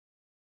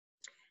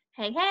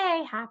Hey,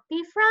 hey,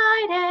 happy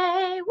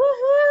Friday.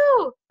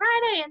 Woohoo!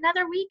 Friday,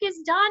 another week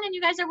is done and you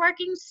guys are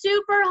working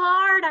super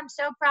hard. I'm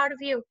so proud of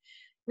you.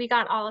 We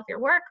got all of your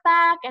work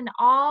back and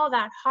all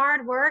that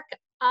hard work.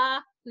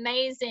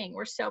 Amazing.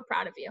 We're so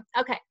proud of you.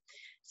 Okay,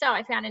 so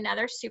I found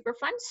another super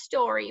fun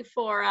story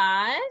for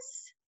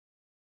us.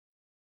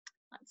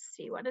 Let's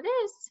see what it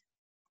is.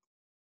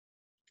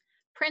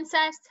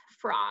 Princess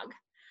Frog.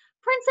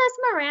 Princess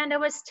Miranda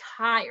was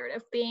tired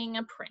of being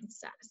a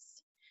princess.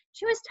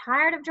 She was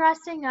tired of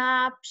dressing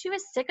up. She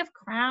was sick of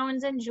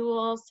crowns and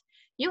jewels.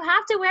 You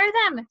have to wear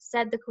them,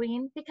 said the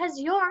queen, because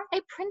you're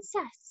a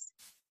princess.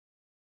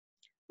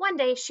 One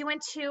day she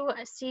went to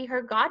see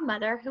her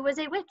godmother, who was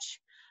a witch.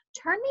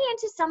 Turn me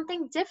into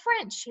something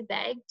different, she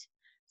begged.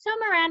 So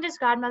Miranda's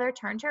godmother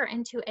turned her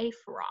into a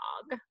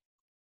frog.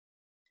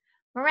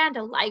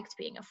 Miranda liked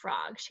being a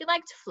frog. She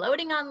liked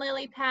floating on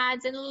lily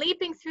pads and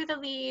leaping through the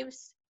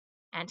leaves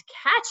and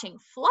catching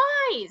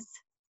flies.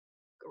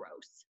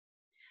 Gross.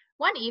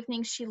 One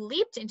evening, she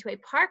leaped into a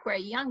park where a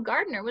young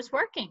gardener was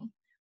working.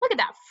 Look at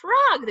that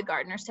frog, the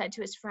gardener said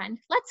to his friend.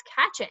 Let's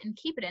catch it and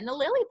keep it in the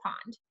lily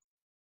pond.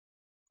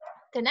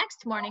 The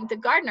next morning, the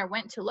gardener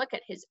went to look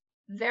at his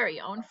very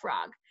own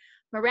frog.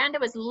 Miranda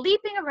was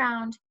leaping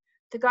around.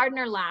 The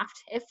gardener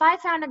laughed. If I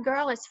found a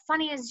girl as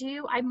funny as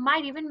you, I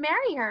might even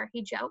marry her,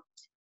 he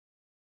joked.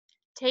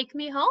 Take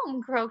me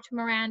home, croaked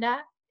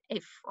Miranda. A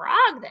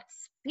frog that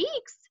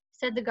speaks,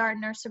 said the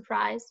gardener,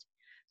 surprised.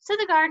 So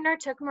the gardener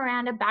took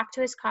Miranda back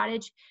to his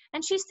cottage,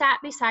 and she sat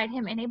beside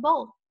him in a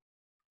bowl.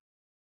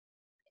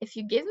 If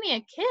you give me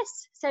a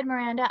kiss, said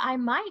Miranda, I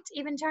might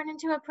even turn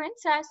into a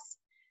princess.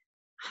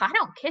 I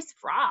don't kiss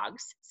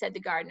frogs, said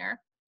the gardener,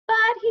 but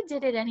he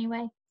did it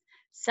anyway.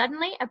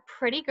 Suddenly, a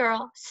pretty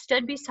girl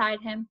stood beside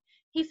him.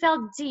 He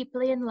fell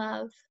deeply in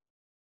love.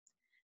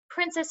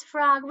 Princess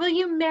Frog, will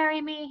you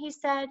marry me? He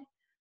said.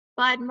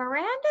 But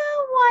Miranda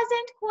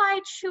wasn't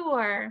quite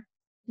sure.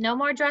 No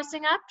more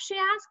dressing up? She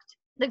asked.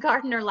 The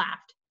gardener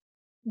laughed.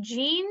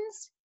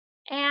 Jeans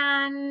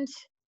and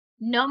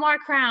no more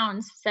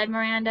crowns, said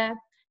Miranda.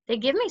 They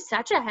give me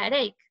such a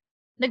headache.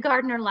 The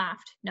gardener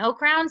laughed. No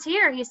crowns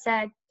here, he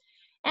said.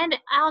 And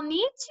I'll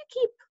need to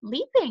keep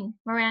leaping,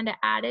 Miranda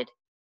added.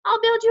 I'll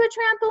build you a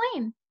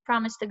trampoline,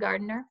 promised the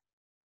gardener.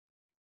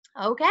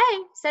 Okay,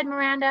 said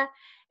Miranda.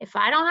 If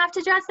I don't have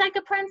to dress like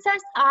a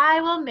princess,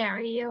 I will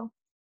marry you.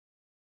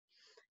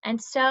 And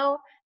so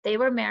they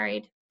were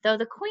married, though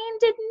the queen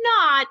did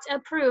not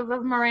approve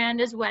of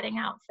Miranda's wedding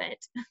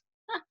outfit.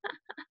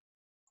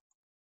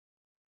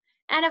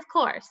 And of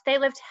course, they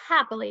lived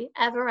happily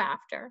ever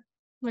after.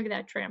 Look at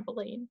that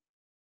trampoline.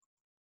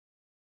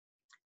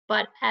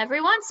 But every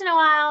once in a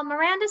while,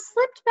 Miranda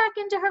slipped back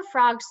into her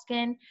frog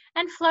skin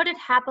and floated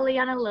happily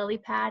on a lily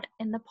pad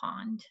in the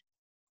pond.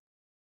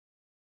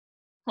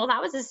 Well,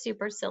 that was a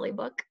super silly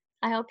book.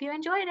 I hope you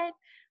enjoyed it.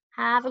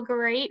 Have a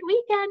great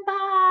weekend.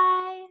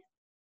 Bye.